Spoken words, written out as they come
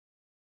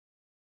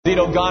Indeed,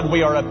 oh God,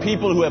 we are a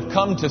people who have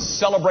come to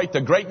celebrate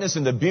the greatness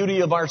and the beauty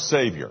of our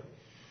Savior.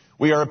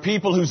 We are a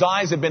people whose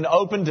eyes have been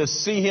opened to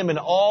see Him in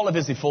all of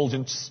His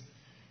effulgence.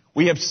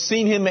 We have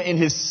seen Him in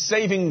His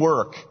saving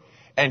work,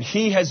 and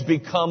He has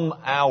become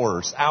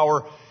ours,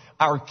 our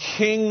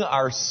King,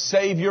 our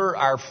Savior,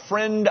 our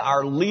friend,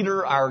 our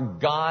leader, our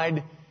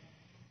guide.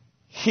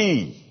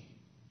 He,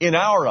 in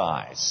our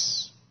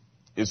eyes,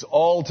 is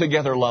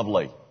altogether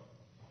lovely.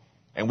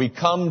 And we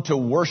come to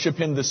worship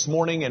Him this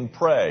morning and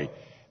pray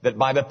that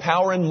by the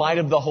power and might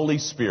of the Holy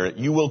Spirit,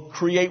 you will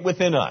create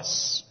within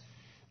us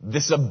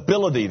this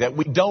ability that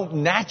we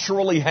don't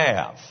naturally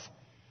have,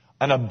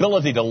 an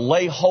ability to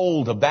lay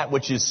hold of that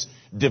which is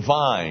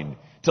divine,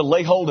 to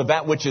lay hold of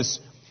that which is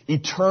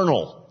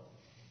eternal,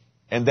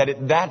 and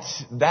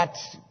that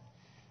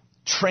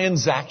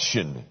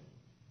transaction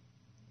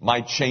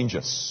might change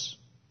us,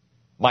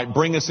 might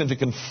bring us into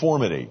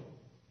conformity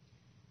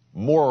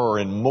more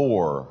and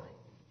more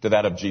to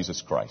that of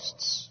Jesus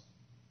Christ's.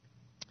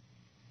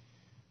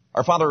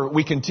 Our Father,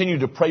 we continue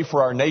to pray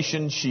for our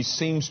nation. She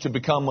seems to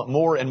become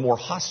more and more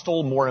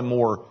hostile, more and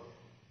more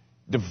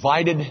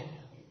divided.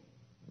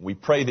 We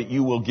pray that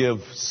you will give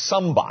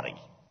somebody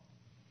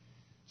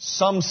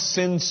some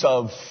sense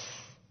of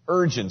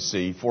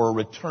urgency for a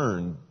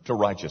return to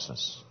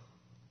righteousness.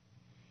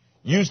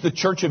 Use the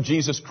Church of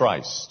Jesus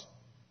Christ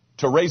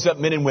to raise up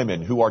men and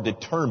women who are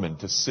determined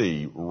to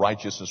see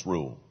righteousness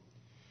rule.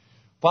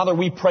 Father,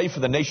 we pray for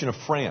the nation of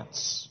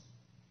France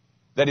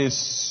that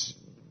is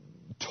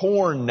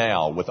torn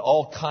now with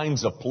all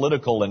kinds of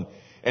political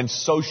and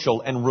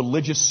social and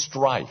religious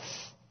strife.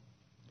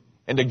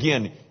 And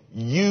again,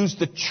 use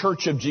the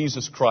Church of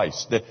Jesus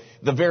Christ,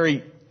 the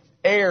very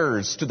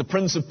heirs to the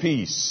Prince of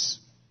Peace.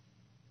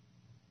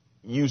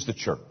 Use the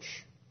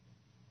church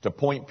to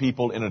point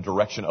people in a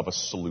direction of a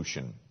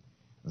solution,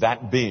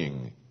 that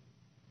being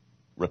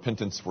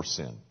repentance for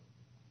sin.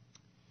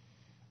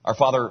 Our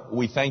Father,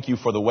 we thank you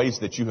for the ways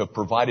that you have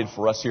provided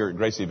for us here at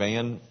Grace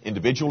Evan,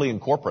 individually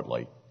and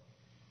corporately.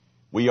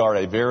 We are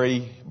a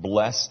very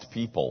blessed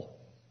people,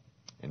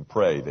 and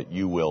pray that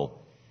you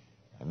will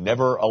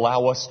never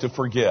allow us to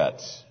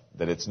forget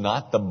that it's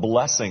not the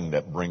blessing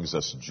that brings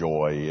us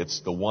joy. It's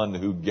the one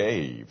who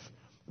gave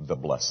the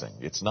blessing.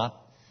 It's not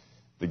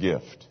the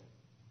gift.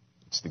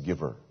 It's the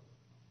giver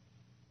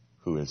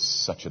who is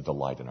such a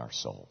delight in our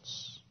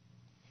souls.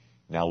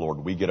 Now, Lord,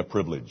 we get a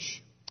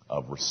privilege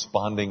of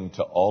responding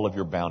to all of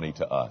your bounty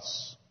to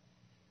us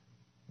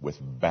with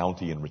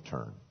bounty in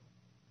return.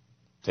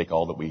 Take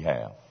all that we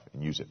have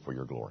and use it for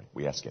your glory.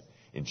 We ask it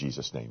in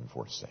Jesus' name and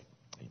for His sake.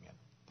 Amen.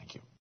 Thank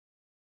you.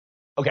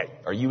 Okay,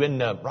 are you in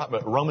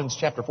Romans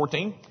chapter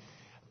 14?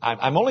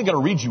 I'm only going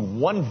to read you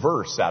one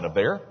verse out of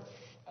there,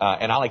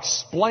 and I'll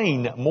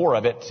explain more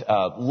of it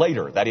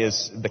later. That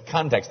is the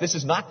context. This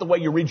is not the way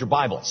you read your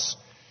Bibles.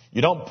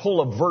 You don't pull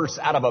a verse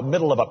out of the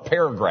middle of a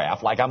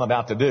paragraph like I'm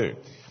about to do.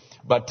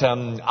 But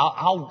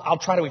I'll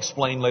try to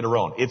explain later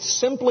on. It's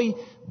simply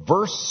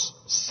verse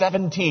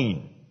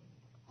 17.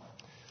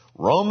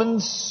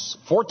 Romans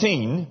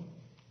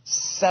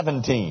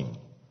 14:17,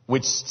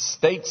 which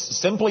states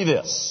simply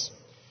this: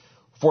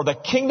 For the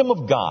kingdom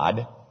of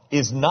God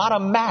is not a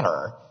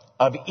matter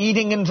of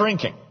eating and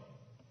drinking,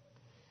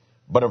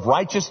 but of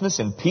righteousness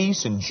and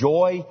peace and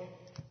joy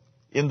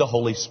in the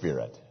Holy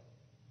Spirit.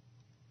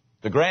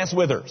 The grass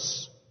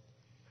withers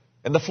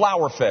and the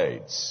flower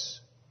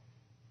fades,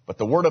 but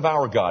the word of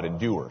our God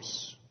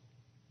endures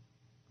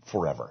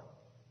forever.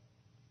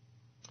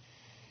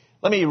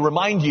 Let me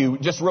remind you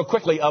just real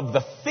quickly of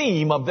the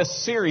theme of this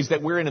series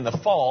that we're in the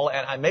fall.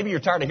 And maybe you're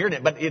tired of hearing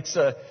it, but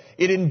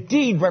it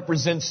indeed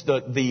represents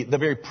the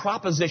very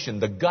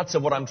proposition, the guts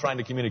of what I'm trying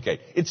to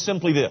communicate. It's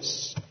simply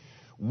this: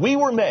 we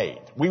were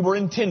made, we were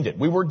intended,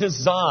 we were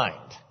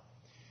designed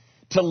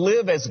to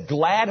live as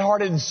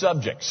glad-hearted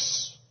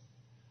subjects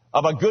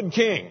of a good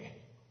king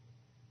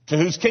to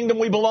whose kingdom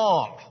we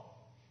belong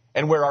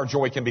and where our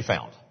joy can be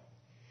found.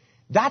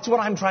 That's what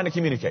I'm trying to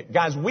communicate.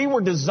 Guys, we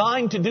were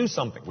designed to do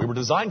something. We were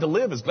designed to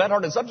live as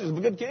glad-hearted subjects of a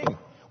good king.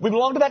 We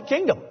belong to that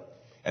kingdom.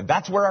 And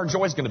that's where our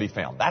joy is going to be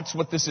found. That's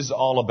what this is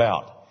all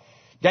about.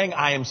 Gang,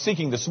 I am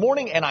seeking this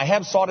morning, and I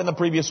have sought in the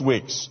previous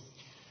weeks,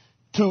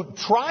 to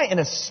try and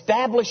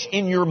establish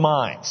in your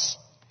minds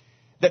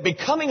that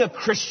becoming a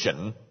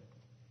Christian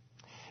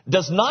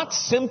does not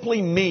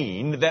simply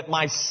mean that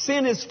my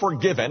sin is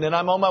forgiven and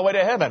I'm on my way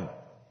to heaven.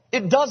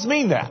 It does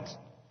mean that,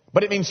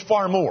 but it means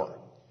far more.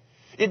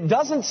 It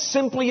doesn't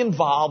simply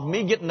involve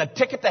me getting a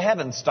ticket to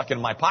heaven stuck in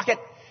my pocket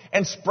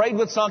and sprayed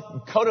with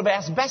some coat of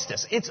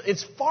asbestos.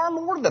 It's far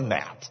more than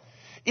that.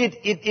 It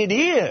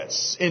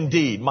is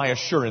indeed my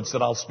assurance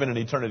that I'll spend an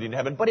eternity in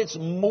heaven, but it's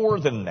more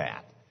than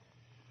that.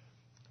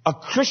 A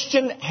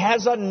Christian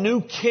has a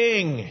new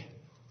king,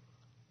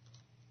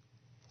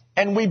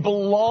 and we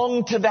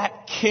belong to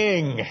that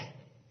king.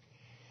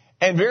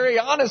 And very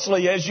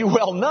honestly, as you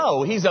well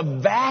know, he's a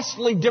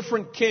vastly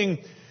different king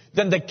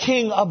than the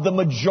king of the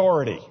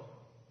majority.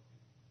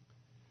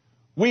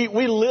 We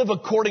live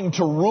according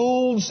to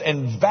rules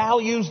and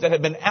values that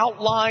have been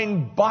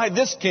outlined by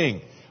this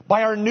king,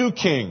 by our new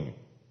king.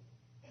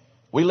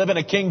 We live in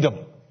a kingdom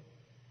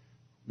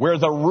where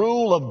the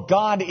rule of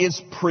God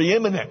is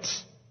preeminent,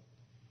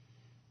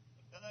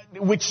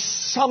 which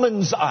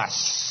summons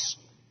us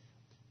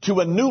to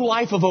a new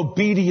life of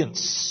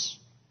obedience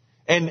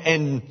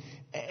and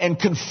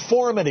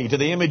conformity to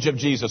the image of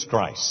Jesus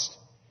Christ.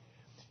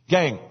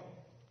 Gang,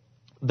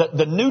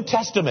 the New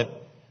Testament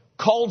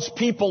calls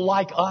people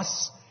like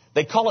us,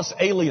 they call us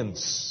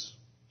aliens,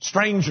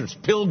 strangers,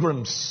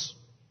 pilgrims,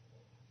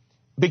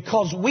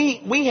 because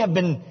we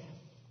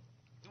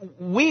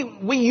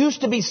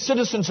used to be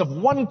citizens of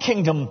one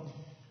kingdom,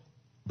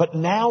 but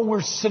now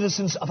we're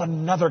citizens of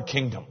another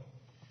kingdom.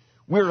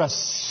 We're a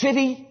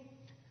city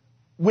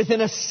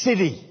within a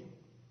city.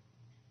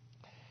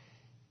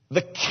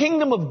 The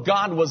kingdom of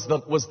God was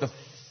the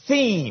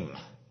theme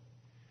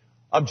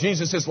of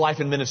Jesus' life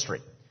and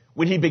ministry.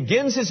 When he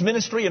begins his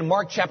ministry in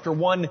Mark chapter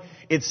 1,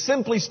 it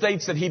simply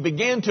states that he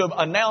began to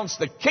announce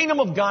the kingdom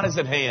of God is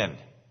at hand.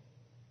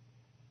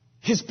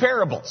 His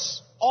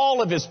parables,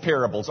 all of his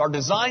parables, are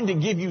designed to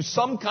give you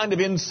some kind of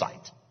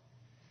insight,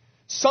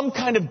 some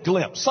kind of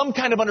glimpse, some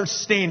kind of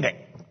understanding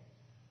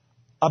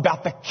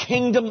about the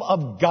kingdom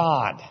of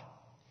God.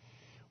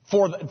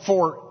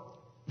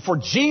 For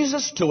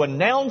Jesus to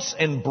announce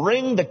and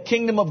bring the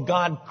kingdom of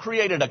God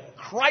created a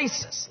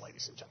crisis,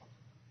 ladies and gentlemen.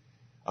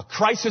 A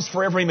crisis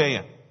for every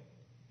man.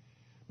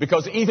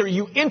 Because either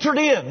you entered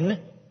in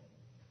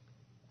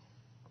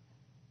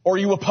or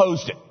you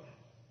opposed it.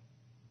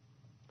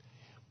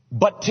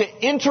 But to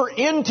enter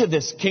into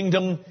this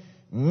kingdom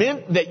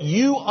meant that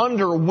you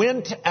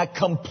underwent a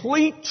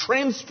complete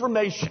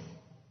transformation.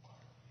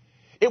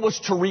 It was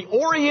to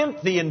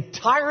reorient the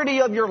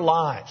entirety of your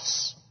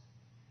lives.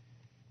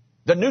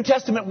 The New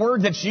Testament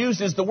word that's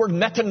used is the word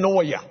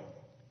metanoia,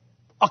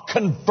 a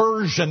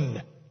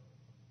conversion.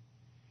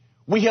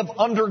 We have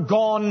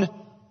undergone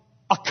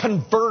a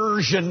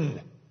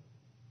conversion,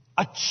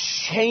 a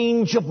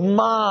change of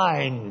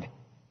mind,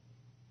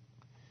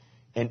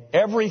 and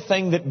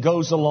everything that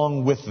goes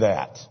along with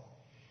that.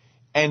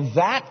 And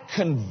that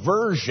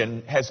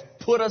conversion has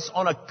put us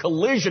on a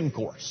collision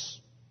course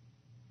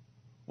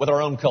with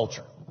our own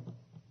culture.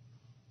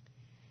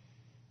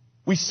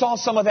 We saw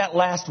some of that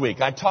last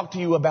week. I talked to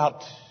you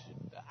about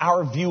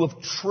our view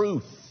of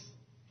truth.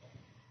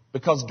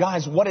 Because,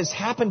 guys, what has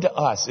happened to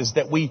us is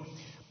that we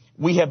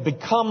have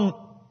become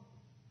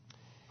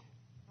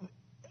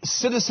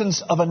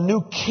citizens of a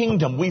new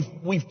kingdom.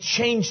 We've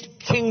changed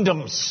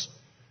kingdoms.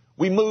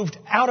 We moved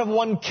out of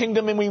one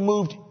kingdom and we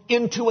moved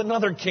into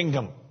another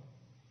kingdom.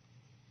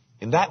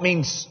 And that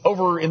means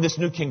over in this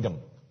new kingdom,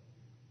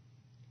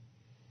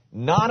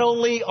 not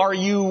only are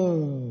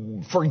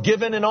you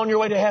forgiven and on your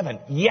way to heaven,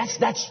 yes,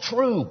 that's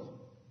true,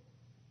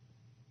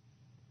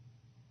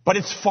 but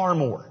it's far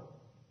more.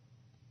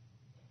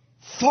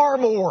 Far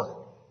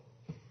more.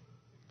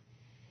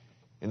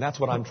 And that's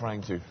what I'm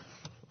trying to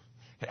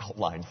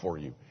outline for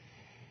you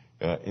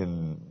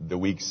in the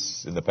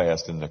weeks in the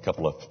past and a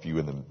couple of few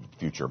in the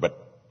future. But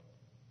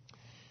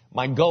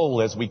my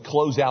goal as we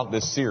close out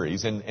this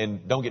series,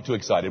 and don't get too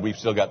excited, we've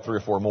still got 3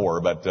 or 4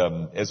 more, but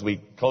as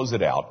we close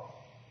it out,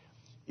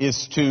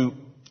 is to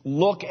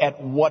look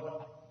at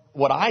what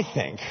I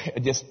think,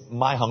 just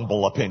my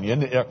humble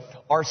opinion,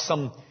 are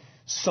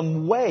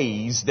some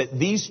ways that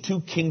these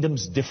two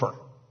kingdoms differ.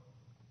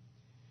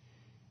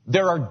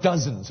 There are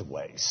dozens of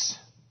ways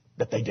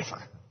that they differ.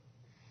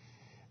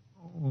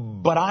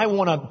 But I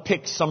want to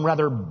pick some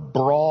rather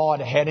broad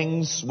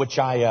headings, which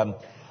I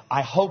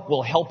hope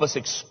will help us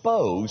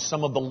expose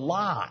some of the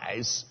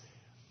lies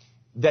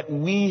that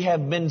we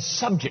have been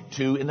subject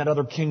to in that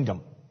other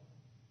kingdom.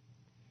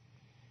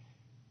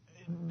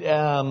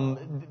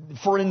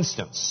 For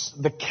instance,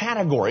 the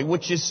category,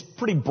 which is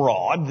pretty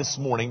broad this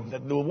morning,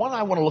 the one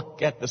I want to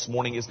look at this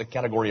morning is the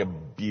category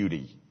of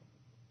beauty.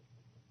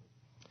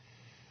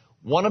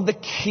 One of the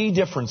key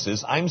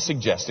differences I'm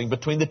suggesting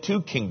between the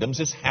two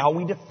kingdoms is how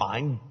we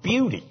define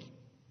beauty.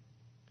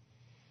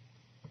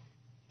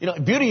 You know,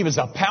 beauty is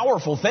a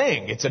powerful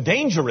thing. It's a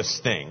dangerous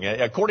thing.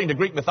 According to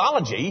Greek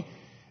mythology,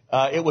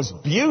 it was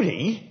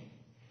beauty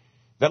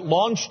that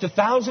launched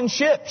 1,000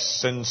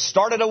 ships and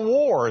started a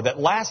war that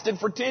lasted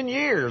for 10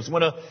 years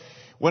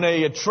when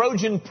a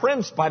Trojan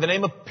prince by the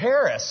name of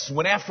Paris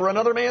went after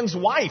another man's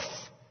wife.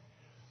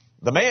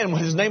 The man,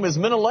 his name is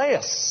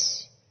Menelaus.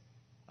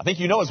 I think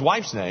you know his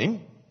wife's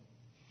name.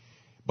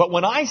 But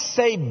when I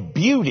say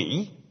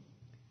beauty,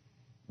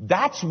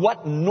 that's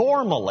what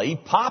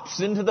normally pops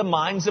into the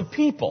minds of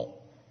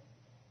people.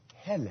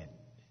 Helen.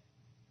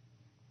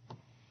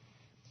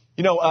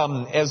 You know,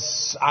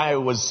 as I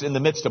was in the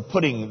midst of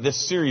putting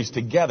this series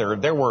together,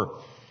 there were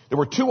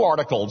 2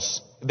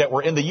 articles that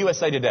were in the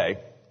USA Today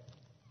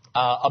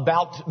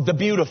about the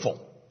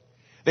beautiful.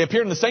 They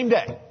appeared on the same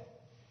day.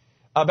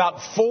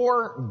 About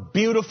 4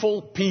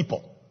 beautiful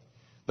people.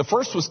 The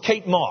first was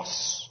Kate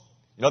Moss.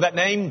 You know that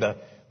name? The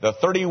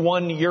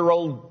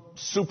 31-year-old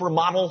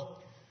supermodel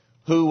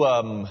who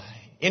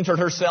entered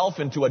herself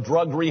into a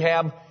drug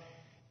rehab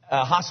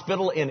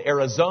hospital in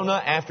Arizona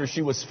after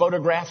she was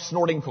photographed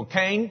snorting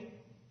cocaine.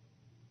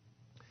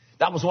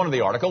 That was one of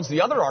the articles.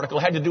 The other article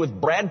had to do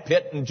with Brad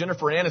Pitt and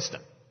Jennifer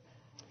Aniston.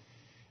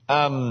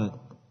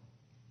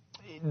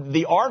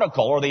 The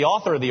article, or the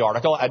author of the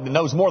article,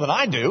 knows more than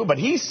I do, but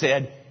he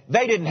said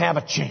they didn't have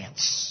a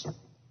chance.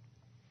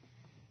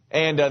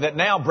 And that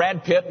now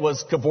Brad Pitt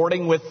was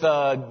cavorting with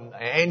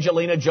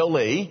Angelina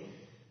Jolie,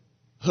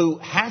 who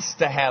has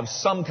to have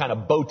some kind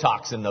of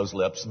Botox in those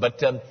lips. But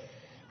the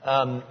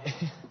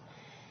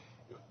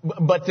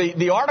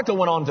article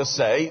went on to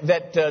say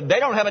that they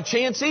don't have a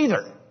chance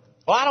either.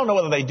 Well, I don't know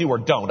whether they do or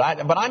don't,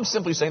 but I'm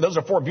simply saying those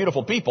are four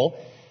beautiful people,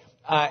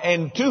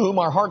 and to whom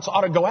our hearts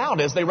ought to go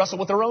out as they wrestle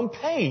with their own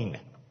pain.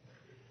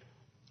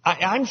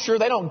 I'm sure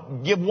they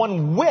don't give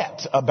one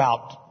whit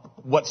about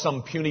what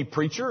some puny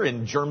preacher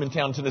in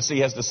Germantown, Tennessee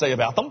has to say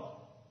about them.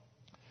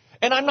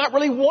 And I'm not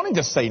really wanting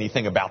to say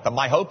anything about them.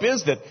 My hope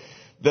is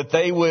that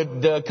they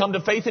would come to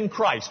faith in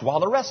Christ while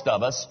the rest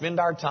of us spend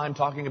our time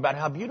talking about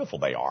how beautiful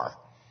they are.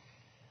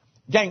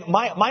 Gang,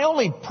 my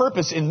only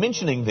purpose in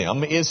mentioning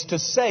them is to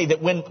say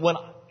that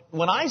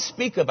when I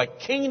speak of a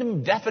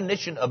kingdom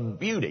definition of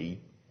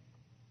beauty,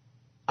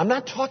 I'm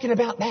not talking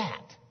about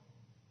that.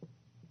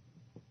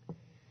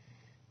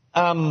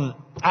 I'm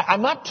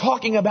not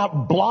talking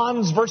about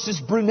blondes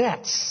versus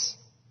brunettes,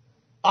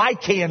 eye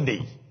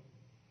candy.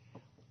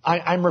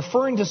 I'm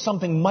referring to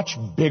something much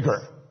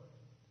bigger,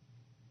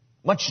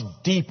 much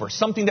deeper,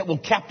 something that will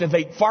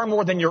captivate far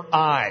more than your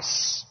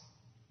eyes.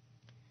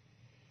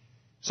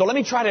 So let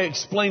me try to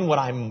explain what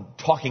I'm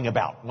talking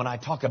about when I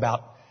talk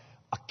about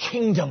a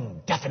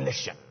kingdom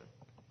definition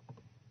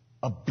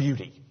of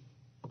beauty.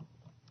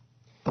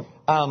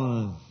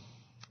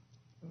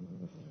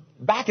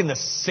 Back in the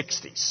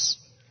 60s,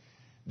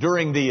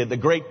 during the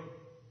great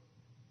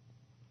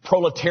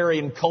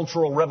proletarian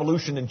cultural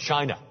revolution in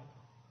China,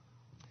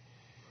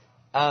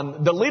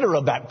 the leader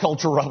of that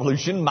cultural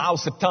revolution, Mao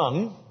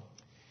Zedong,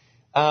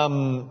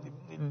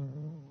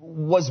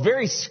 was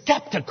very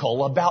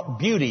skeptical about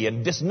beauty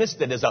and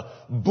dismissed it as a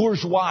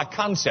bourgeois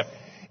concept.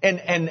 And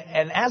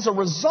as a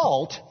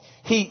result,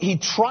 he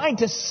tried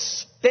to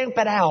stamp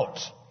it out.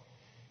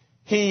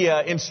 He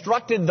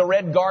instructed the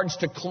Red Guards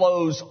to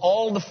close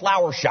all the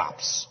flower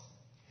shops.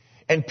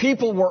 And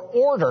people were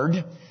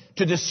ordered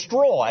to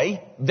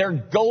destroy their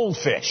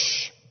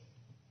goldfish.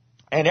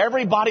 And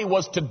everybody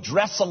was to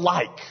dress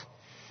alike.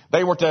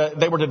 They were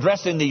to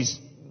dress in these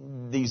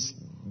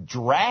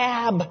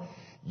drab,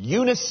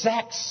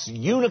 unisex,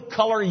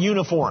 unicolor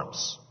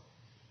uniforms.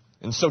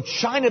 And so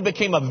China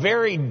became a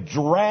very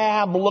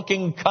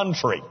drab-looking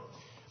country,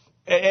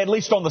 at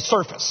least on the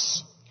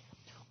surface.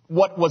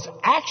 What was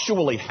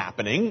actually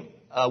happening,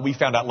 we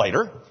found out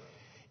later,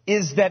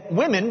 is that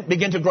women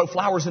began to grow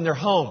flowers in their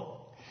home.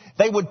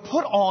 They would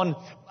put on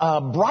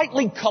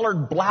brightly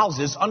colored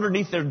blouses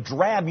underneath their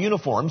drab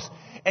uniforms,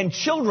 and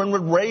children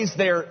would raise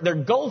their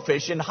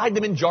goldfish and hide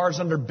them in jars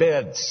under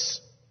beds.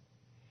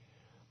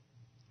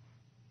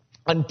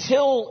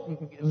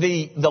 Until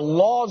the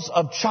laws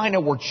of China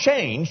were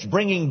changed,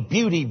 bringing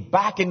beauty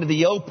back into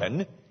the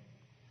open,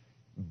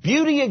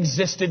 beauty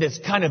existed as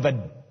kind of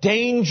a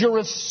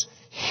dangerous,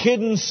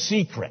 hidden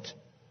secret,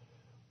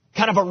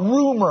 kind of a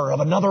rumor of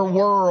another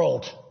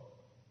world,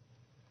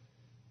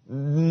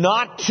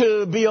 not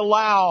to be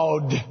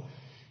allowed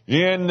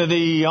in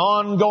the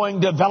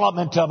ongoing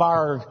development of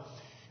our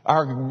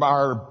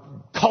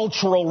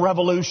cultural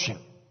revolution.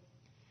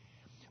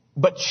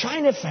 But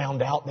China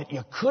found out that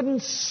you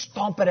couldn't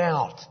stomp it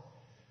out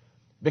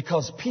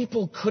because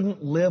people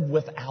couldn't live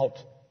without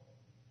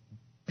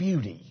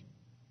beauty.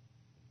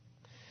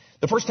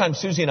 The first time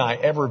Susie and I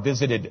ever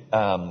visited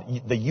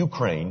the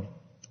Ukraine,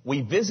 we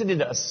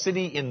visited a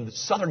city in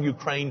southern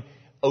Ukraine,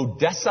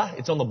 Odessa.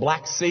 It's on the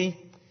Black Sea.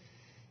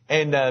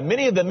 And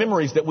many of the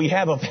memories that we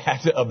have of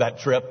that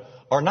trip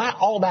are not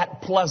all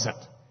that pleasant.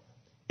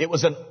 It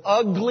was an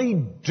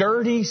ugly,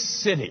 dirty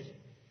city.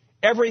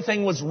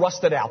 Everything was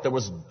rusted out. There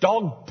was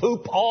dog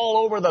poop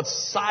all over the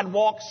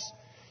sidewalks.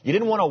 You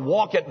didn't want to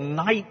walk at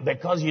night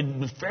because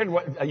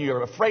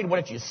you're afraid what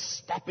if you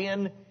step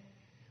in.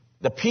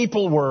 The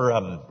people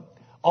were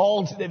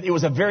it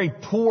was a very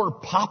poor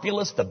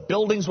populace. The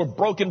buildings were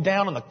broken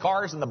down and the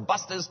cars and the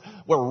buses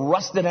were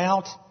rusted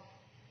out.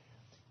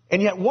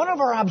 And yet one of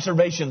our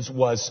observations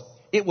was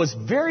it was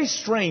very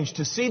strange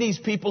to see these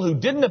people who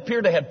didn't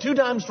appear to have two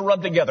dimes to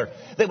rub together.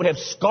 They would have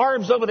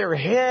scarves over their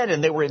head,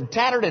 and they were in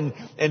tattered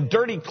and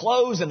dirty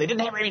clothes, and they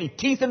didn't have any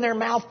teeth in their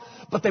mouth,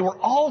 but they were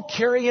all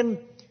carrying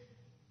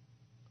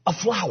a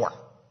flower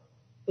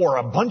or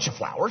a bunch of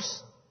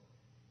flowers.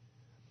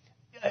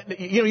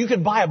 You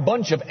could buy a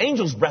bunch of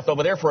angel's breath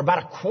over there for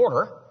about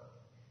 $0.25.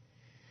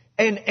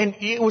 And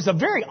it was a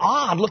very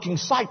odd looking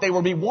sight. They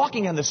would be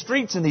walking on the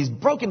streets in these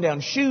broken down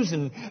shoes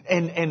and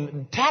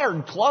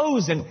tattered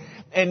clothes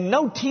and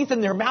no teeth in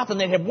their mouth. And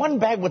they'd have one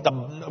bag with a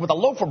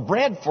loaf of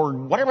bread for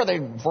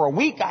for a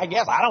week, I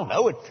guess. I don't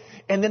know.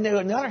 And then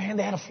on the other hand,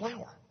 they had a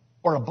flower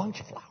or a bunch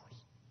of flowers.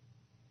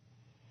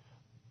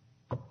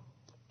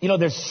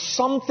 There's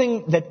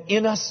something that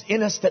in us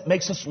that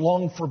makes us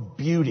long for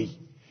beauty.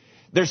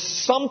 There's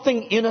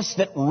something in us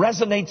that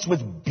resonates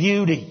with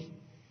beauty.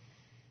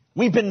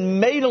 We've been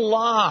made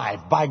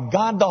alive by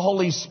God the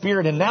Holy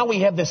Spirit, and now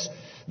we have this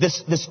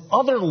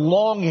other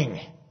longing,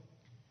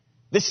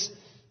 this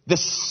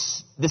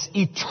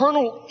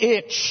eternal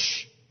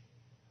itch,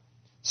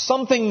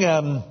 something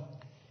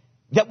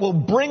that will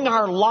bring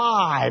our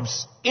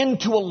lives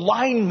into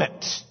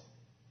alignment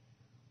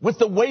with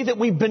the way that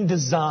we've been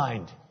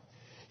designed.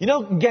 You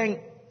know, gang,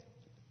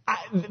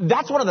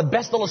 that's one of the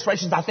best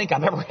illustrations I think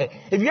I've ever had.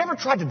 Have you ever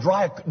tried to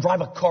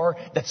drive a car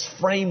that's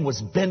frame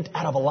was bent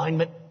out of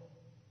alignment?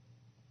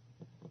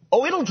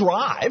 Oh, it'll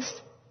drive.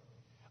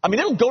 I mean,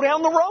 it'll go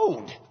down the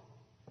road.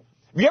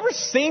 Have you ever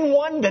seen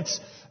one that's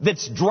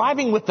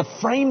driving with the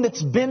frame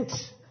that's bent?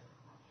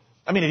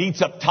 I mean, it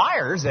eats up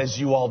tires, as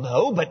you all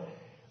know, but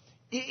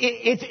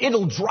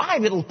it'll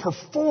drive, it'll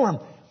perform.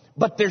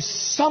 But there's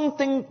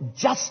something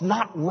just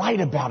not right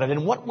about it.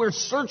 And what we're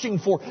searching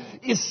for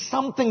is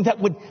something that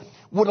would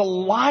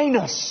align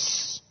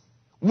us,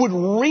 would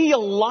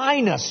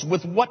realign us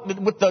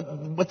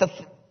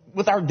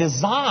with our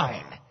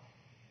design.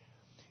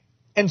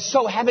 And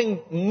so, having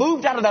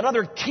moved out of that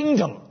other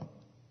kingdom,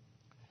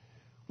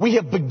 we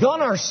have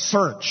begun our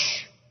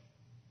search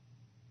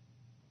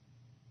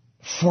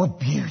for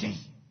beauty.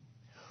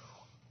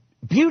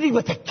 Beauty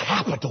with a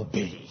capital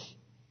B.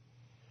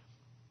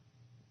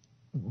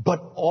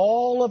 But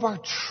all of our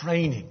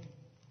training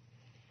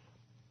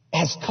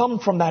has come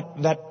from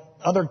that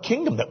other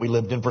kingdom that we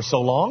lived in for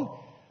so long.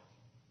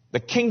 The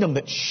kingdom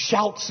that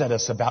shouts at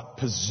us about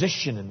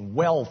position and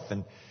wealth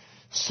and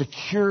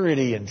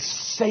security and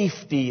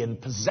safety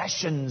and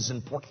possessions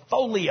and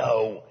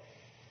portfolio.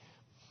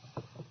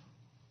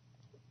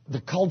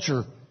 The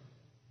culture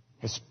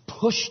has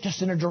pushed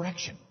us in a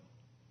direction.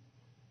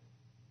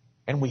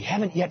 And we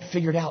haven't yet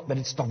figured out that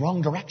it's the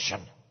wrong direction.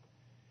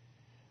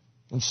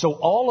 And so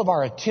all of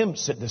our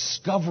attempts at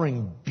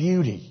discovering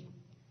beauty,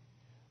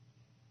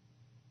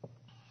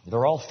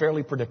 they're all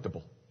fairly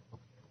predictable.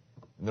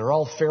 And they're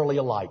all fairly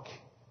alike.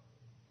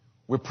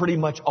 We're pretty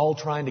much all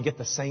trying to get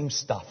the same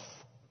stuff.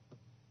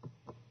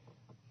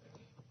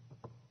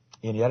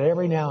 And yet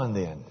every now and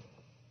then,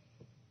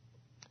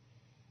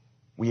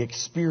 we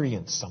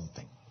experience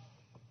something.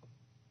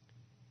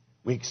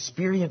 We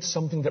experience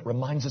something that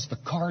reminds us the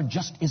car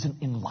just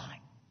isn't in line.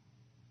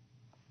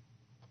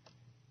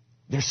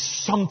 There's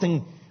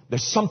something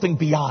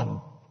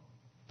beyond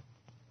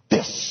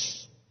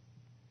this.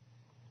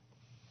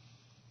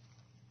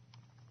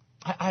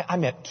 I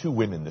met two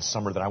women this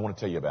summer that I want to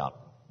tell you about.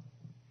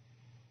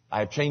 I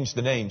have changed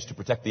the names to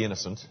protect the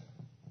innocent.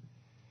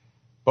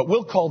 But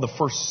we'll call the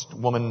first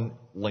woman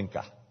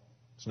Linka.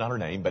 It's not her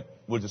name,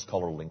 but we'll just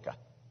call her Linka.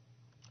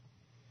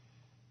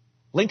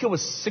 Linka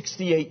was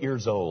 68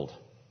 years old.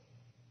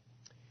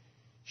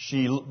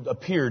 She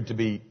appeared to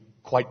be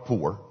quite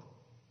poor.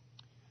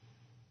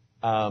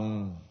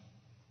 At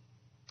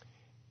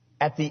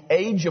the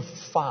age of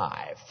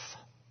 5,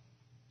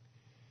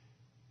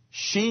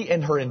 she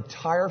and her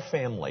entire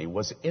family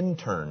was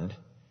interned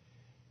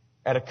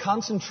at a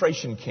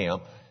concentration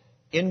camp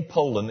in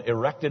Poland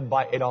erected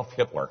by Adolf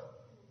Hitler.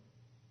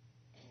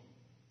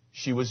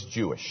 She was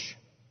Jewish.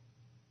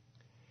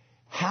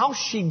 How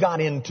she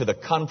got into the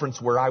conference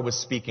where I was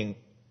speaking,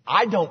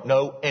 I don't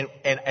know, and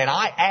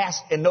I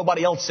asked, and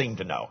nobody else seemed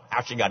to know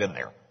how she got in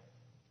there.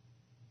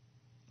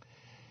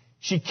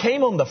 She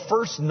came on the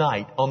first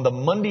night, on the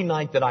Monday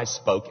night that I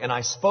spoke, and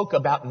I spoke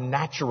about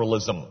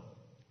naturalism.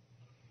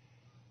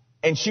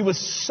 And she was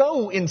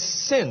so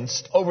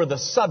incensed over the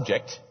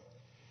subject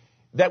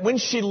that when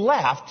she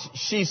left,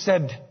 she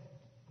said,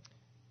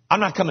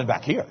 "I'm not coming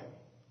back here."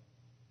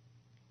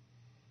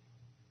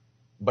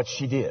 But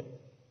she did.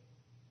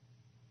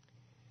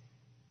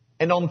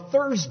 And on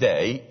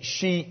Thursday,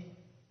 she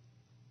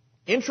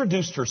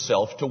introduced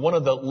herself to one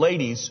of the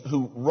ladies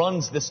who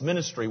runs this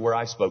ministry where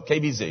I spoke,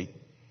 KBZ.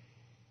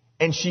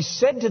 And she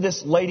said to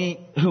this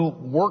lady who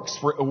works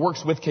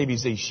with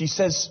KBZ, she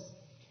says,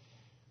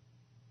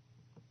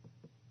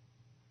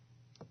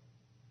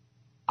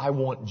 "I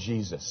want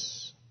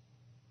Jesus.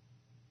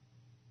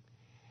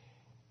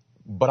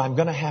 But I'm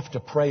going to have to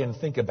pray and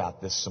think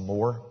about this some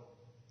more.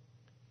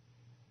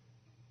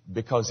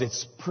 Because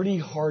it's pretty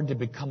hard to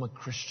become a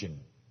Christian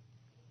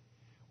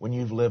when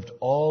you've lived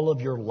all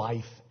of your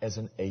life as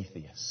an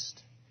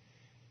atheist."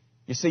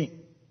 You see,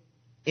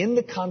 in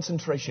the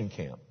concentration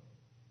camp,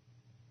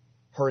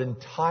 her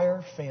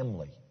entire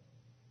family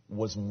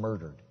was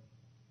murdered.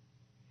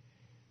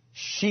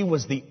 She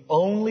was the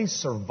only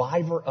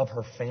survivor of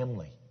her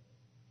family.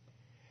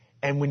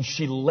 And when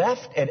she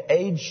left at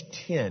age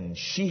 10,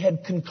 she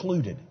had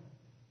concluded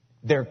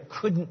there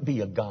couldn't be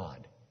a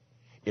God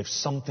if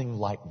something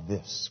like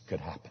this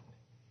could happen.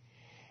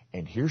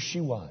 And here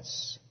she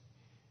was,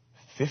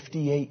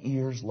 58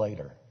 years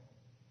later,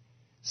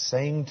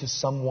 saying to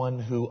someone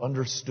who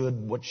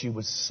understood what she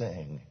was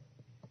saying,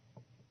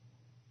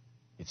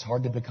 it's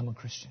hard to become a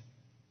Christian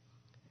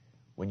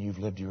when you've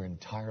lived your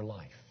entire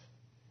life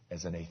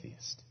as an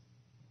atheist.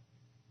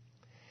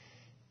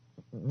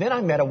 Then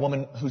I met a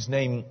woman whose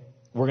name,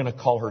 we're going to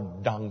call her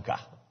Danka.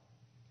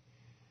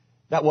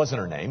 That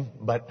wasn't her name,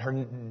 but her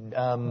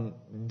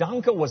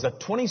Danka was a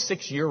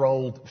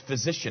 26-year-old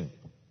physician.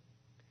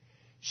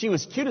 She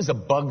was cute as a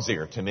bug's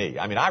ear to me.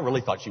 I mean, I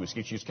really thought she was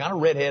cute. She was kind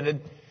of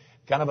redheaded,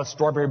 kind of a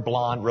strawberry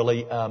blonde,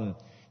 really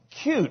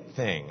cute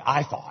thing,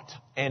 I thought.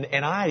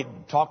 And I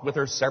talked with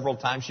her several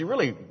times. She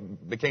really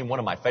became one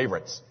of my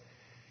favorites.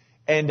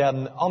 And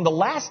on the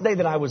last day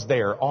that I was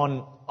there,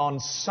 on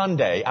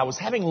Sunday, I was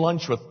having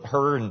lunch with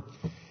her,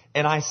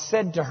 and I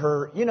said to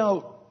her, you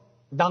know,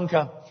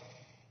 Danka,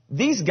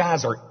 these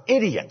guys are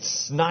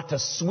idiots not to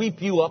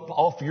sweep you up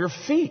off your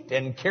feet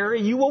and carry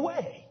you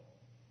away.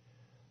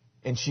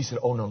 And she said,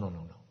 oh, no.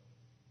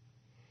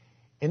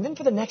 And then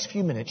for the next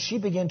few minutes, she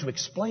began to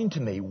explain to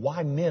me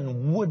why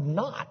men would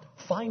not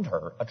find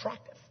her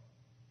attractive.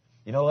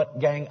 You know what,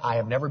 gang? I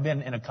have never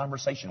been in a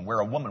conversation where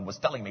a woman was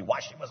telling me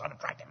why she was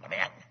unattractive to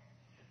men.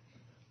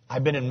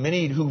 I've been in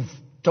many who've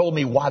told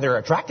me why they're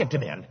attractive to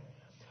men,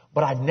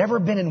 but I've never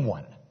been in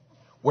one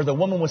where the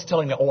woman was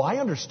telling me, oh, I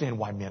understand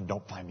why men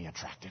don't find me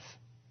attractive.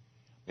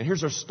 And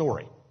here's her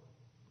story.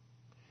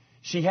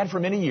 She had for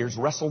many years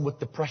wrestled with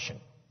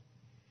depression.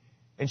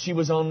 And she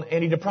was on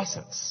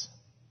antidepressants.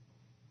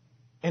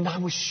 And I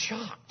was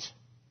shocked.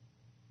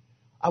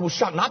 I was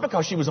shocked not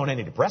because she was on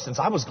antidepressants.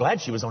 I was glad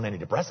she was on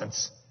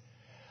antidepressants.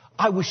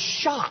 I was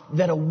shocked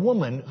that a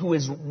woman who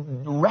is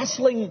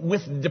wrestling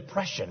with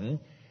depression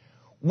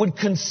would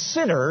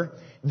consider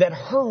that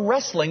her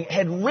wrestling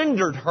had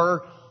rendered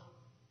her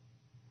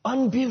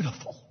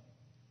unbeautiful.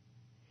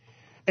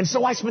 And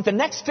so I spent the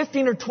next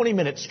 15 or 20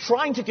 minutes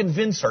trying to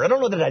convince her. I don't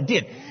know that I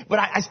did, but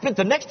I spent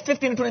the next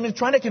 15 or 20 minutes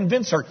trying to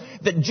convince her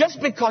that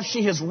just because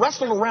she has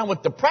wrestled around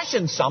with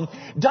depression some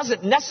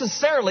doesn't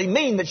necessarily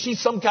mean that she's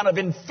some kind of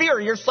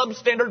inferior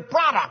substandard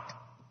product.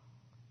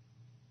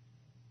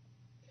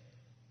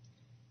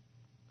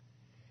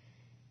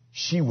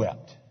 She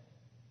wept.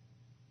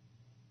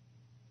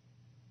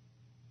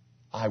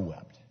 I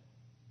wept.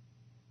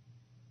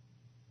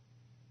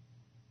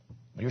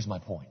 But here's my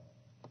point.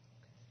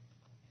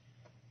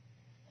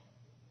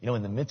 You know,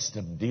 in the midst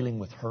of dealing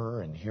with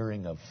her and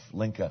hearing of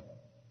Linka,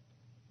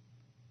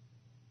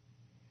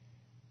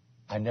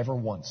 I never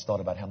once thought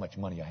about how much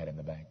money I had in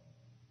the bank.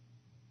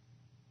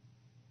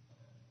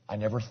 I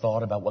never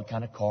thought about what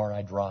kind of car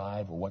I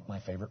drive or what my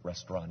favorite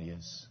restaurant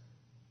is.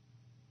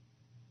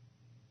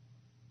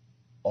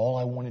 All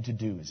I wanted to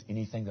do is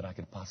anything that I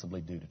could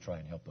possibly do to try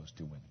and help those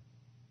two women.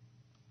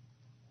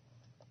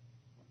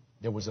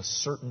 There was a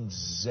certain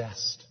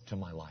zest to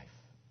my life.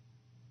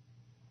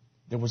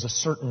 There was a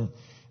certain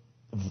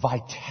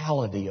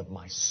vitality of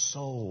my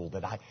soul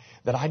that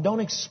I don't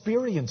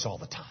experience all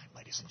the time,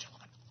 ladies and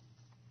gentlemen.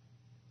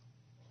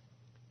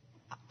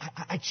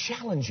 I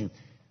challenge you.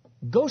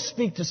 Go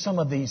speak to some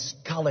of these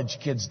college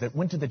kids that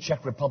went to the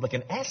Czech Republic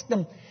and ask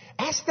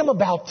them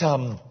about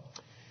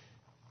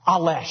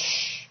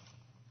Alesh.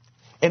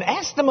 And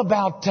ask them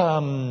about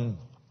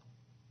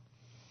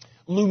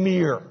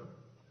Lumiere.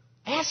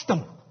 Ask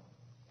them.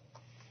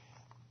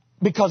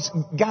 Because,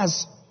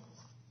 guys,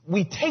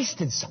 we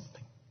tasted something.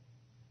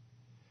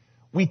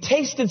 We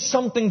tasted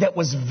something that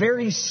was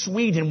very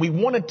sweet, and we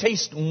want to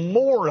taste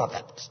more of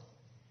it.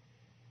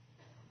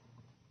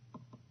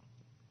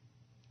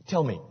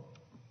 Tell me,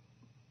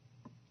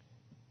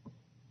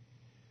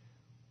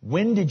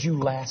 when did you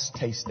last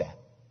taste that?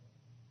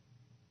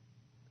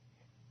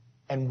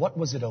 And what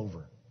was it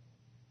over?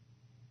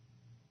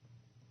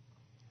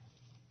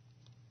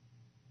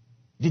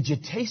 Did you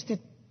taste it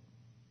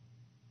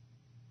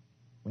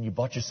when you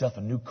bought yourself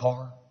a new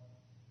car?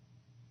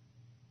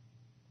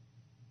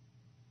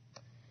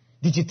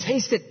 Did you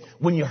taste it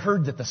when you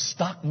heard that the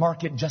stock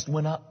market just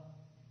went up?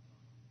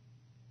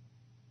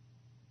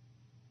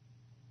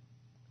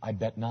 I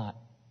bet not.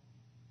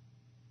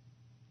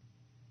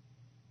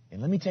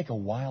 And let me take a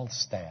wild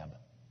stab.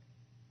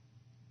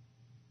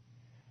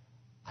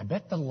 I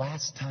bet the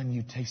last time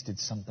you tasted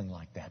something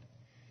like that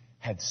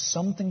had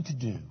something to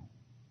do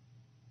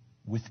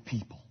with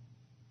people,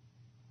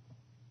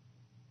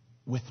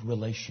 with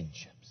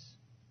relationships.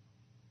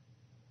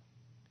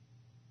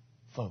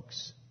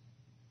 Folks,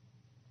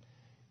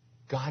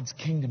 God's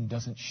kingdom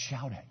doesn't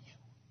shout at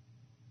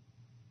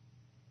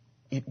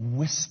you. It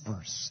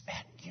whispers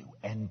at you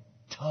and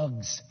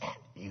tugs at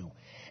you.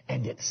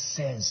 And it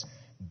says,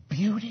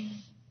 beauty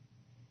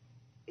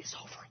is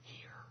over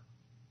here.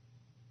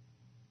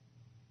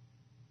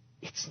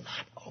 It's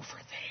not over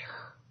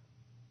there.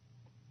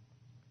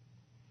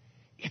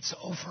 It's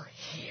over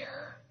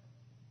here.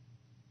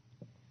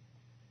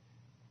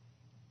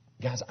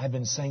 Guys, I've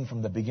been saying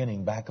from the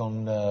beginning, back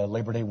on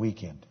Labor Day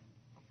weekend,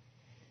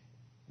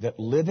 that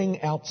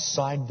living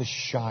outside the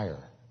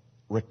Shire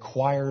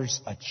requires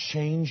a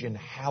change in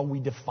how we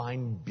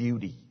define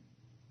beauty.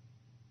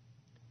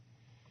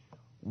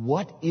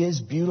 What is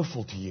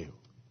beautiful to you?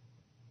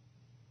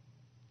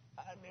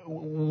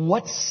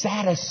 What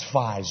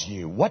satisfies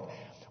you?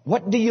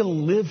 What do you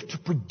live to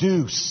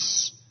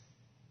produce?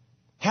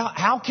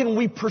 How can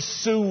we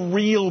pursue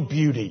real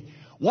beauty?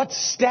 What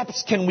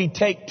steps can we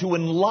take to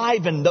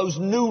enliven those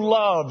new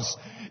loves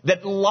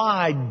that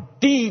lie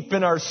deep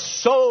in our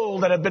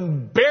soul, that have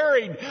been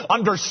buried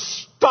under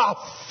stuff.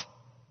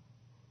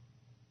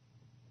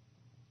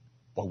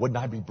 Well, wouldn't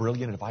I be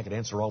brilliant if I could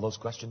answer all those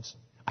questions?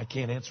 I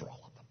can't answer all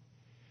of them.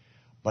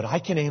 But I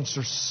can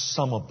answer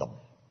some of them.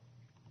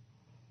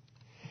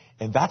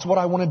 And that's what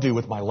I want to do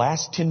with my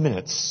last 10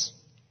 minutes.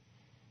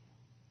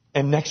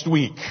 And next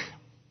week,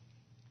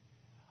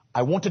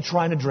 I want to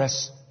try and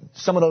address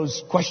some of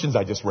those questions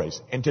I just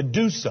raised. And to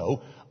do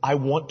so, I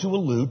want to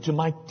allude to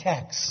my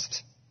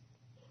text.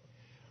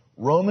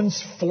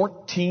 Romans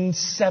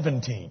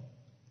 14:17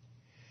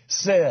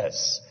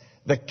 says,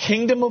 the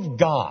kingdom of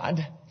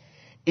God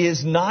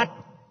is not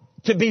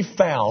to be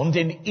found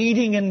in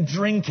eating and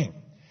drinking,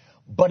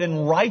 but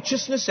in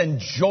righteousness and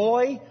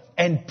joy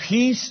and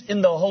peace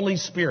in the Holy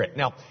Spirit.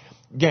 Now,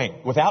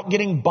 gang, without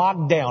getting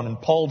bogged down in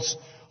Paul's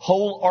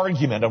whole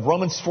argument of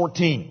Romans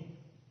 14,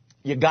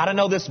 you got to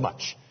know this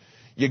much.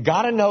 You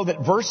got to know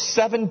that verse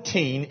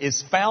 17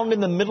 is found in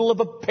the middle of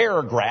a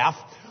paragraph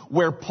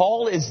where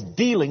Paul is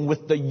dealing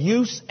with the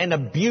use and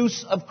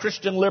abuse of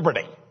Christian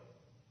liberty.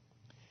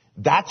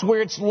 That's where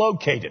it's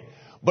located.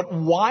 But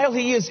while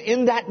he is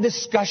in that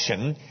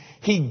discussion,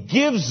 he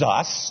gives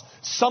us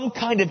some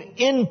kind of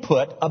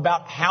input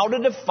about how to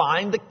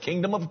define the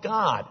kingdom of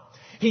God.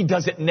 He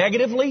does it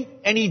negatively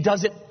and he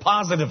does it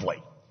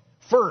positively.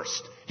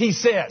 First, he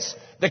says,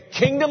 the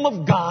kingdom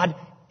of God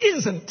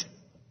isn't.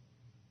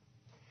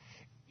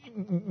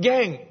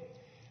 Gang,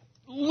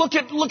 look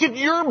at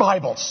your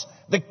Bibles.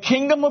 The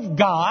kingdom of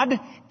God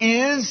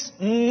is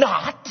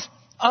not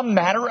a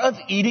matter of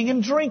eating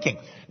and drinking.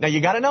 Now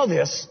you got to know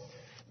this.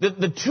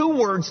 The two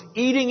words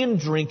eating and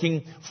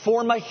drinking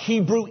form a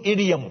Hebrew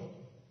idiom.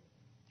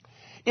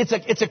 It's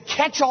a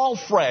catch-all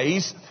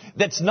phrase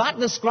that's not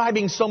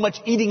describing so much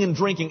eating and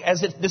drinking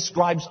as it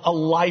describes a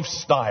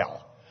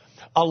lifestyle.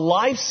 A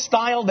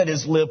lifestyle that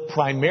is lived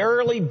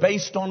primarily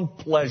based on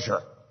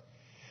pleasure.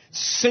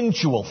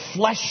 Sensual,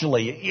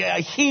 fleshly,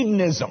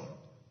 hedonism.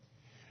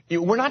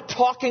 We're not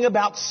talking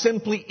about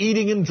simply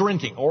eating and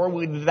drinking,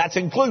 or that's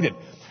included.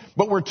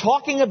 But we're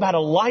talking about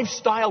a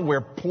lifestyle where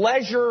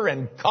pleasure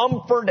and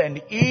comfort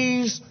and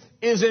ease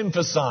is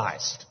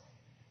emphasized.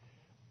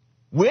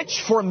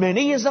 Which for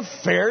many is a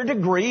fair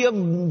degree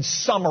of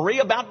summary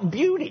about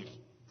beauty.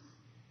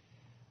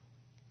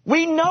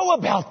 We know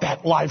about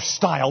that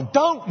lifestyle,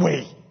 don't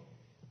we?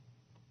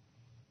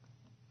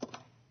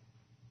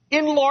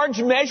 In large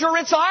measure,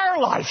 it's our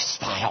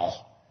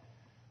lifestyle.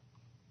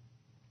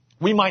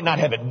 We might not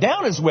have it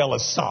down as well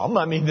as some.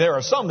 I mean, there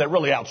are some that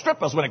really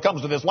outstrip us when it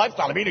comes to this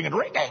lifestyle of eating and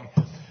drinking.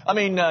 I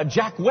mean,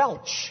 Jack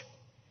Welch.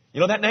 You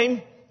know that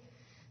name?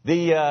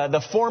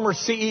 The former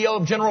CEO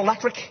of General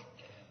Electric,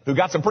 who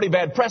got some pretty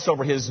bad press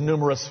over his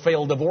numerous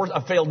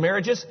failed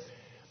marriages.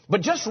 But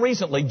just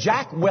recently,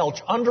 Jack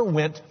Welch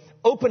underwent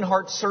open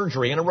heart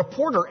surgery, and a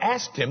reporter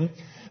asked him,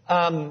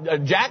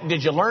 Jack,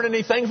 did you learn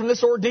anything from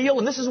this ordeal?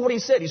 And this is what he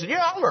said. He said,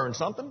 yeah, I learned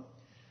something.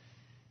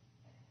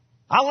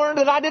 I learned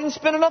that I didn't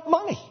spend enough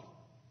money.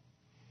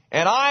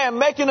 And I am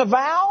making a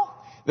vow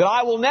that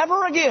I will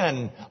never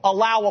again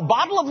allow a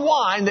bottle of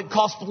wine that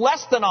cost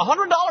less than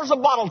 $100 a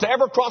bottle to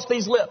ever cross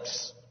these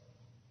lips.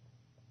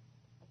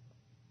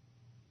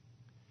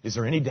 Is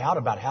there any doubt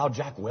about how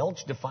Jack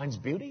Welch defines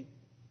beauty?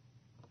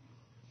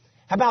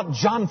 How about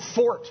John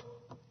Fort,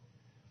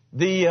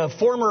 the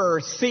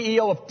former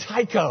CEO of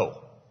Tyco?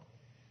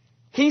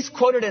 He's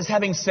quoted as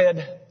having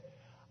said,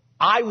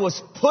 I was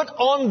put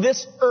on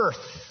this earth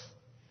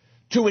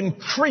to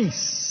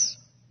increase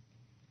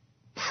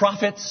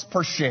profits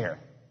per share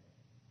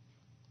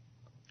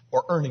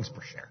or earnings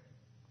per share.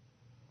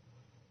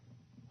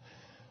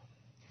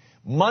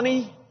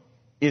 Money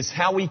is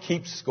how we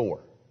keep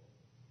score.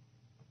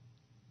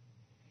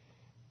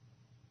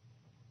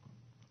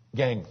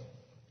 Gang,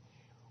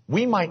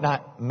 we might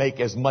not make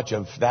as much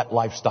of that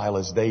lifestyle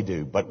as they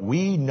do, but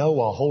we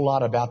know a whole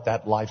lot about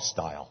that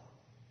lifestyle.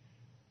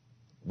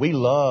 We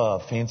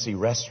love fancy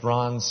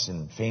restaurants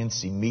and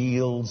fancy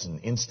meals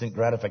and instant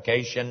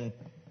gratification.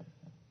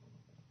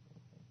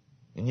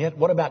 And yet,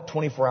 what about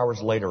 24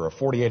 hours later or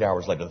 48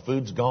 hours later? The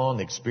food's gone,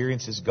 the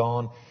experience is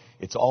gone.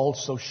 It's all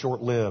so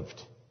short-lived.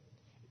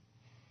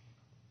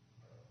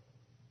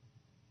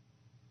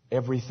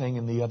 Everything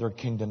in the other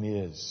kingdom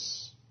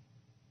is.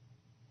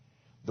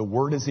 The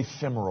word is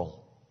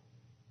ephemeral.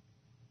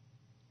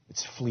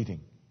 It's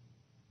fleeting.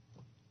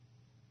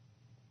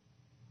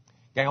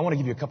 Gang, I want to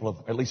give you a couple of,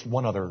 at least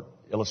one other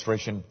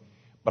illustration.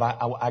 But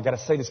I got to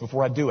say this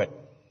before I do it,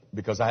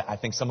 because I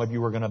think some of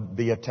you are going to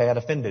be a tad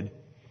offended.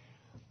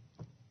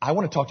 I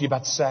want to talk to you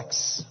about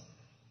sex.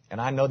 And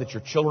I know that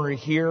your children are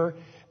here,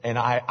 and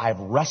I've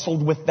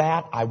wrestled with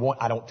that. I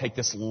don't take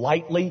this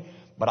lightly,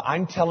 but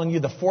I'm telling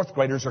you, the fourth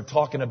graders are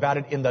talking about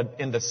it in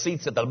the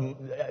seats at the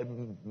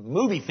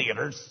movie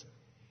theaters.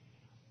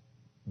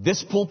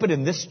 This pulpit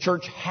in this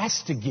church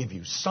has to give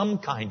you some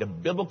kind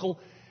of biblical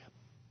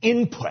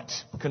input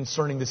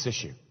concerning this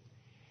issue.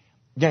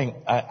 Gang,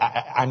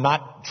 I'm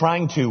not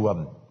trying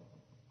to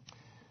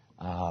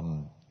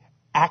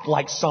act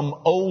like some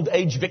old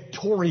age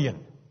Victorian,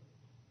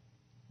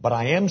 but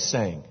I am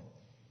saying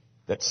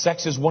that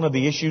sex is one of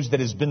the issues that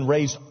has been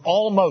raised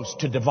almost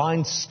to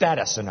divine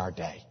status in our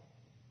day.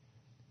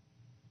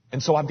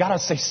 And so I've got to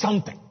say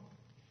something.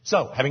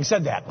 So, having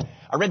said that,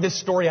 I read this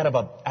story out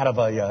of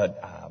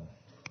a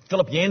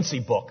Philip Yancey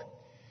book.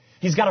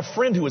 He's got a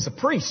friend who is a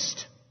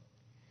priest.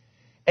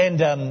 And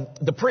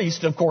the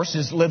priest, of course,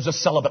 lives a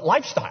celibate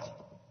lifestyle.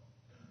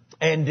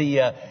 And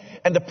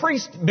the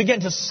priest began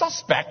to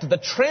suspect the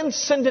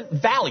transcendent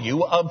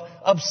value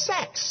of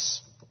sex.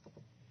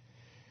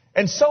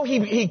 And so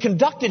he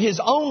conducted his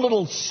own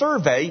little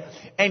survey,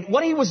 and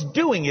what he was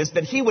doing is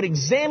that he would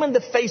examine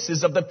the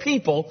faces of the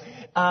people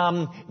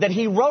that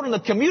he rode in the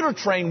commuter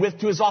train with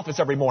to his office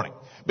every morning.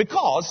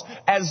 Because,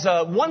 as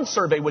one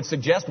survey would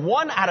suggest,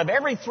 1 out of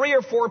every 3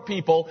 or 4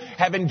 people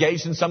have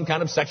engaged in some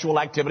kind of sexual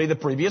activity the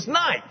previous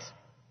night.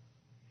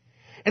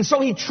 And so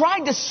he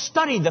tried to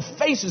study the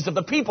faces of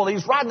the people that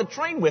he's riding the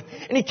train with,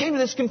 and he came to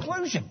this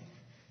conclusion.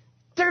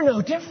 They're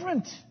no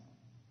different.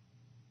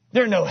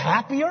 They're no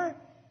happier.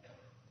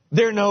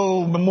 They're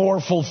no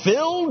more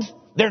fulfilled.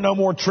 They're no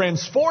more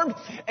transformed.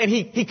 And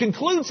he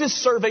concludes his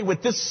survey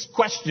with this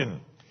question.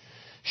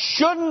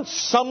 Shouldn't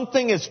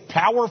something as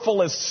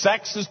powerful as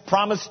sex is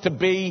promised to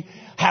be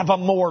have a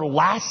more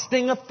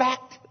lasting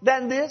effect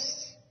than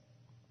this?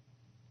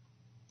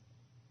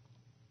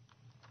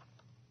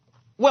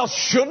 Well,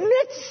 shouldn't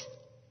it?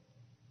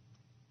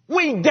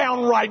 We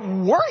downright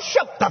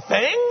worship the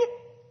thing.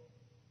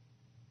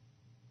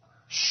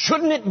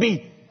 Shouldn't it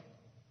be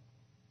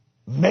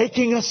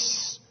making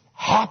us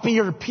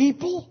happier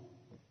people?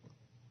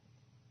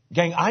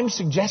 Gang,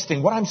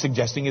 what I'm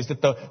suggesting is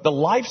that the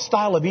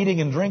lifestyle of eating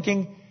and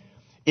drinking,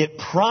 it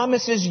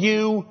promises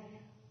you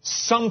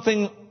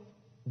something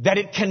that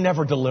it can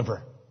never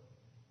deliver.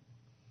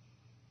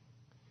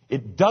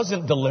 It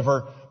doesn't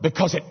deliver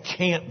because it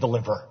can't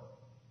deliver.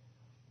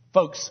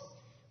 Folks,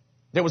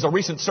 there was a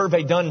recent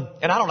survey done,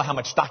 and I don't know how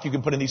much stock you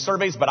can put in these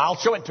surveys, but I'll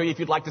show it to you if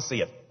you'd like to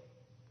see it.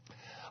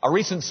 A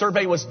recent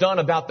survey was done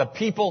about the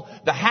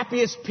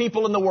happiest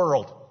people in the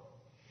world.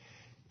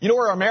 You know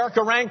where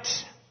America ranked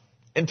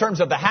in terms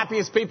of the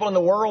happiest people in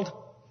the world?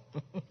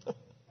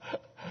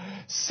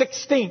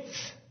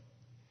 16th.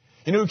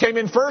 You know who came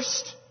in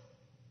first?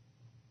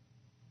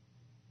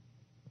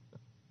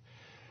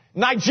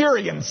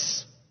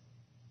 Nigerians.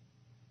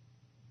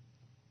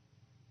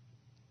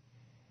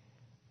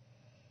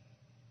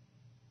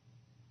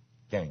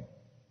 Gang,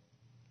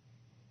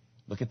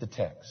 look at the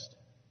text.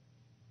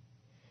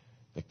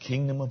 The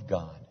kingdom of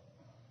God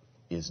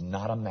is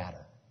not a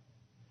matter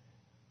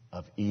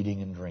of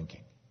eating and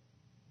drinking.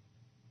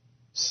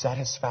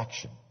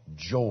 Satisfaction,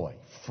 joy,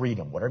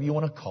 freedom, whatever you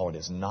want to call it,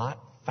 is not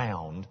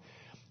found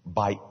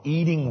by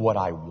eating what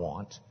I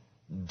want,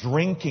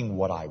 drinking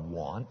what I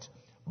want,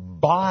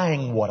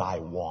 buying what I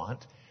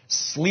want,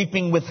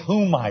 sleeping with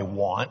whom I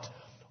want,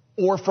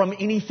 or from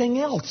anything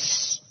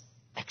else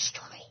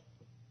external.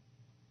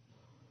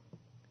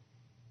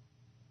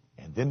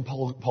 And then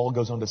Paul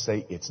goes on to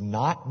say, it's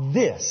not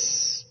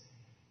this,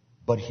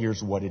 but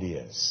here's what it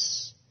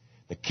is.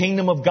 The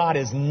kingdom of God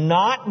is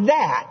not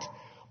that,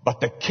 but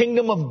the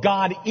kingdom of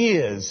God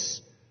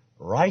is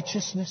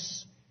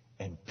righteousness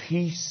and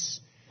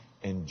peace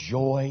and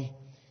joy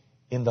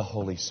in the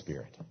Holy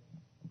Spirit.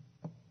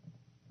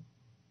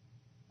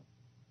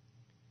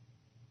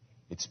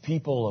 It's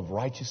people of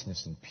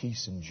righteousness and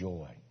peace and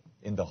joy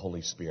in the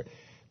Holy Spirit.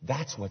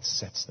 That's what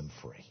sets them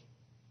free.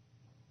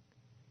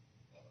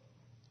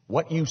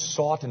 What you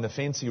sought in the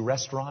fancy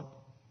restaurant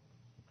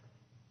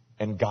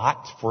and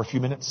got for a few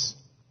minutes,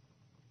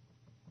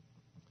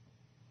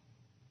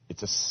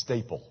 it's a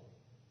staple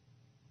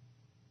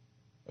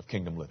of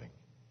kingdom living.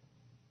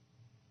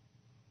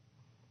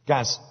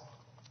 Guys,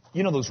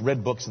 you know those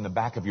red books in the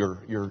back of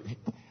your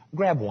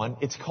grab one.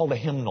 It's called a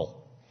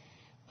hymnal.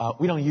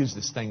 We don't use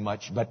this thing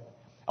much, but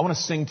I want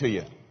to sing to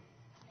you.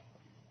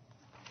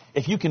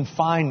 If you can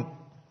find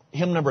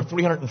hymn number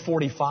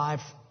 345.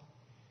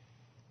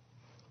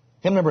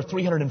 Hymn number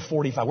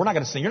 345. We're not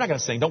going to sing. You're not going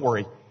to sing. Don't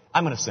worry.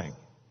 I'm going to sing.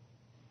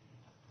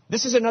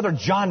 This is another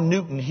John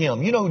Newton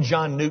hymn. You know who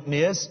John Newton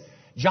is.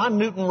 John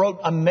Newton wrote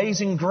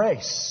Amazing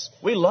Grace.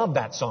 We love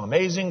that song.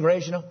 Amazing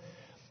Grace, you know.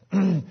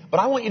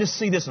 But I want you to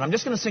see this one. I'm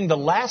just going to sing the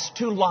last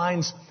 2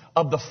 lines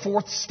of the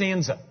 4th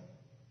stanza.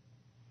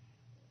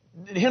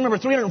 Hymn number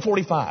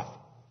 345.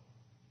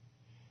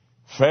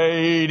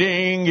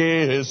 Fading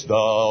is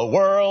the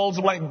world's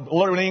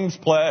learning's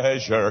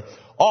pleasure,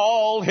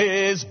 all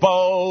his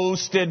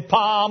boasted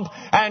pomp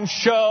and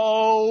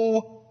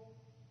show.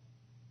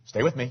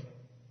 Stay with me.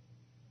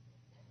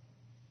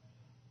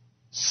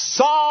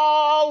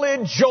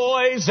 Solid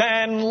joys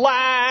and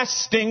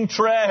lasting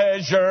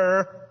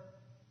treasure,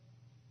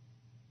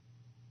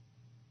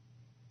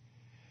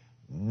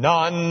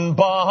 none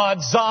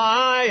but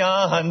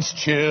Zion's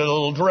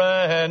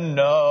children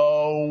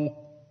know.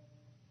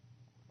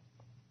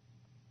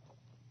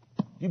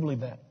 Do you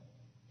believe that?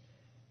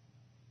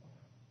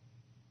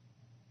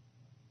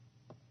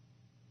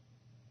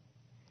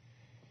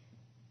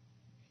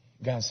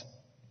 Guys,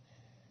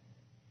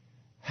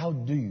 how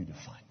do you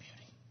define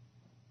beauty?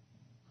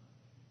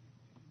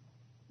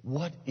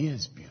 What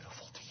is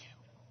beautiful to you?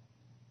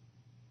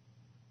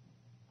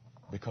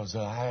 Because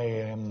I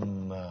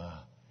am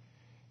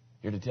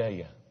here to tell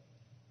you,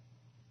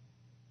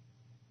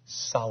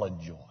 solid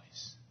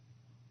joys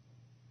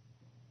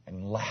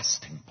and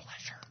lasting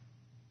pleasure.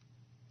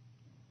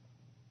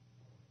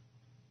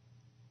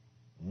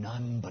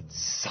 None but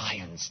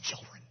Zion's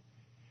children.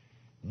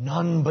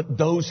 None but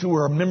those who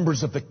are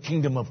members of the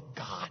kingdom of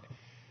God.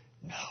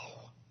 No.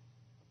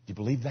 Do you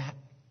believe that?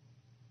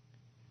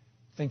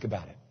 Think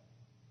about it.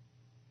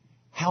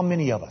 How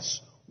many of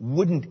us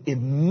wouldn't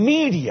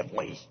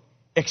immediately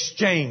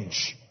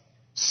exchange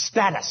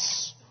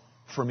status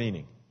for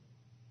meaning?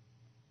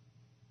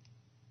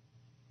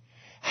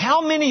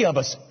 How many of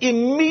us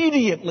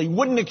immediately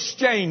wouldn't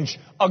exchange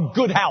a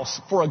good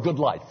house for a good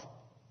life?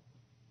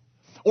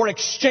 Or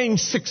exchange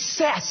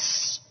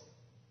success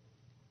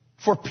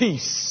for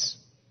peace?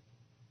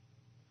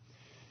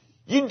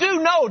 You do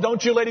know,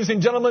 don't you, ladies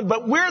and gentlemen,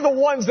 but we're the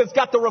ones that's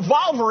got the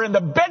revolver in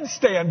the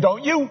bedstand,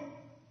 don't you?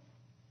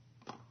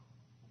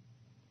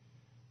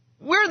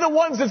 We're the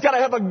ones that's got to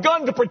have a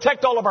gun to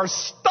protect all of our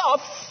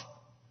stuff.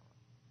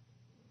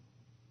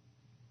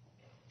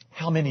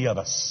 How many of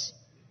us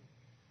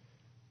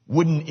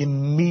wouldn't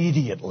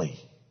immediately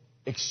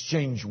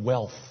exchange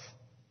wealth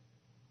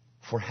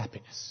for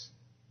happiness?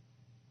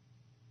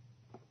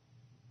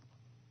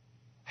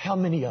 How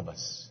many of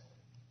us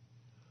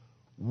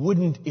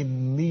wouldn't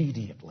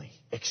immediately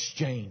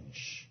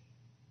exchange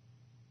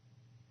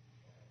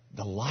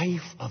the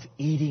life of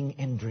eating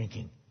and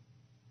drinking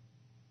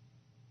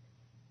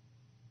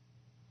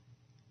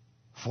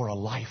for a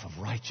life of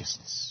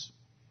righteousness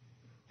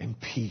and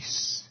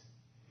peace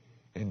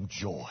and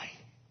joy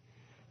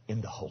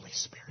in the Holy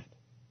Spirit?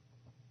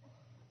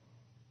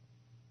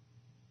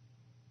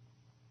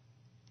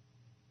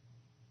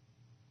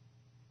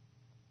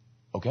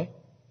 Okay?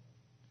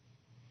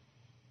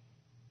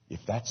 If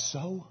that's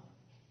so,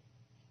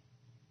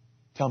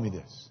 tell me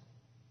this.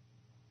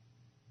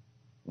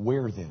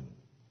 Where then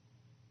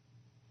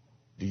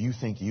do you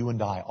think you and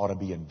I ought to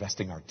be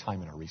investing our time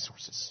and our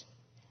resources?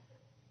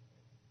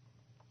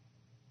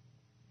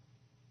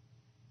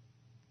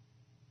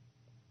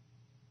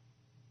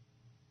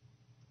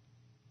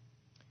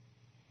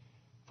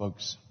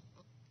 Folks,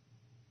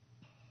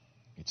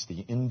 it's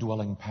the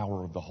indwelling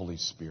power of the Holy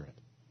Spirit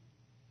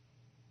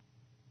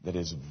that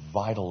is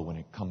vital when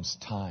it comes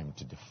time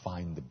to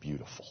define the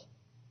beautiful.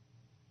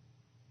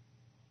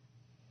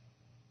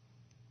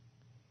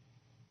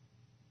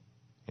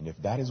 And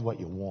if that is what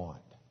you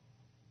want,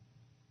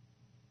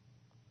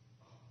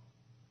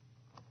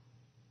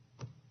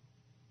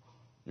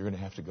 you're going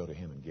to have to go to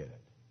Him and get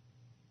it.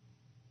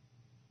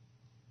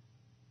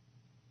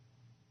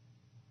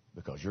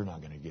 Because you're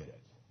not going to get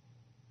it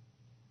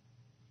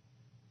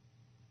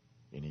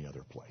any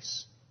other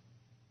place.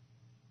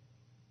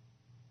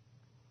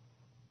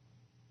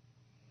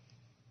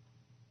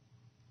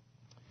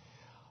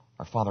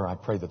 Our Father, I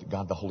pray that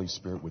God the Holy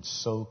Spirit would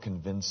so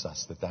convince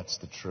us that that's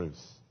the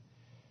truth,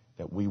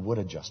 that we would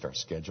adjust our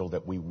schedule,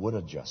 that we would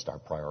adjust our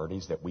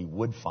priorities, that we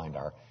would find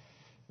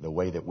the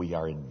way that we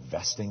are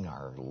investing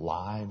our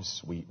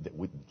lives,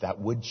 that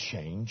would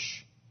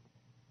change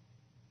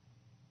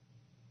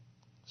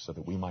so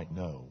that we might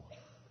know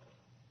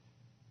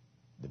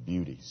the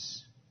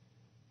beauties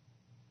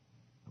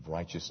of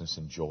righteousness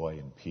and joy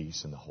and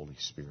peace in the Holy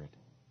Spirit.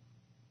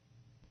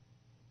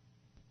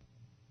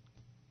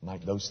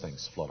 Might those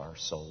things flood our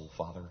soul,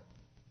 Father?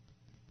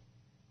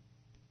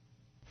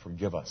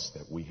 Forgive us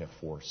that we have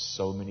for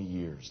so many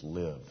years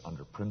lived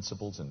under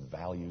principles and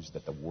values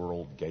that the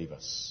world gave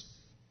us.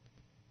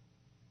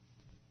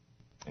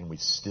 And we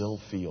still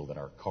feel that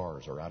our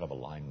cars are out of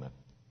alignment.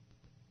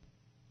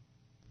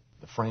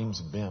 The frame's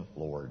bent,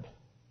 Lord.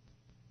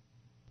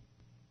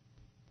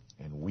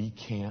 And we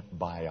can't,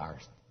 by our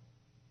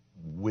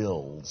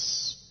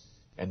wills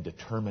and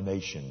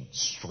determination,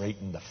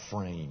 straighten the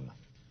frame.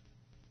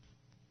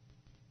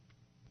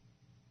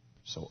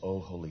 So, oh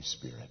Holy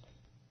Spirit,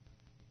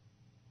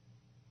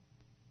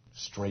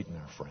 straighten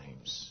our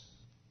frames.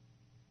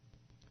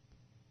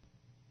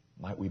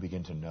 Might we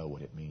begin to know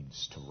what it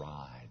means to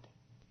ride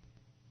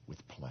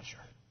with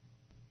pleasure,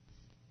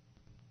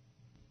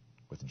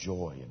 with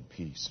joy and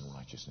peace and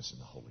righteousness in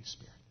the Holy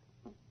Spirit.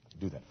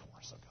 Do that for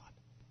us, oh God,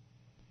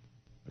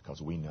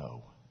 because we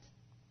know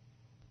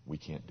we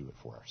can't do it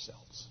for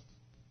ourselves.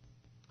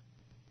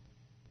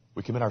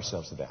 We commit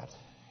ourselves to that,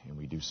 and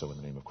we do so in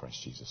the name of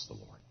Christ Jesus the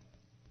Lord.